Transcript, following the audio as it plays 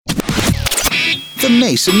The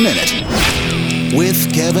Mason Minute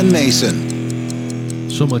with Kevin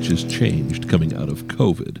Mason. So much has changed coming out of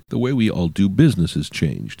COVID. The way we all do business has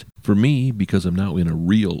changed. For me, because I'm now in a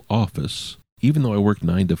real office, even though I worked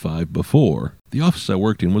 9 to 5 before, the office I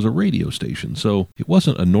worked in was a radio station, so it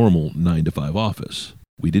wasn't a normal 9 to 5 office.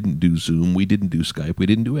 We didn't do Zoom, we didn't do Skype, we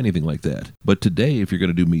didn't do anything like that. But today, if you're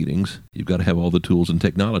going to do meetings, you've got to have all the tools and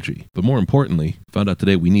technology. But more importantly, found out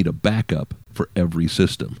today we need a backup for every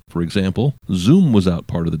system. For example, Zoom was out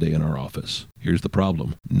part of the day in our office. Here's the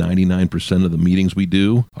problem. 99% of the meetings we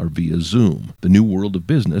do are via Zoom. The new world of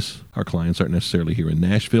business, our clients aren't necessarily here in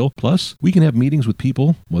Nashville. Plus, we can have meetings with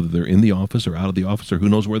people, whether they're in the office or out of the office or who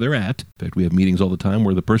knows where they're at. In fact, we have meetings all the time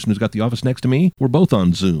where the person who's got the office next to me, we're both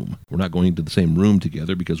on Zoom. We're not going into the same room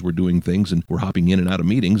together because we're doing things and we're hopping in and out of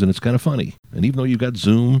meetings, and it's kind of funny. And even though you've got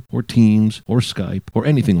Zoom or Teams or Skype or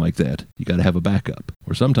anything like that, you got to have a backup.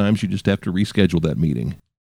 Or sometimes you just have to reschedule that meeting.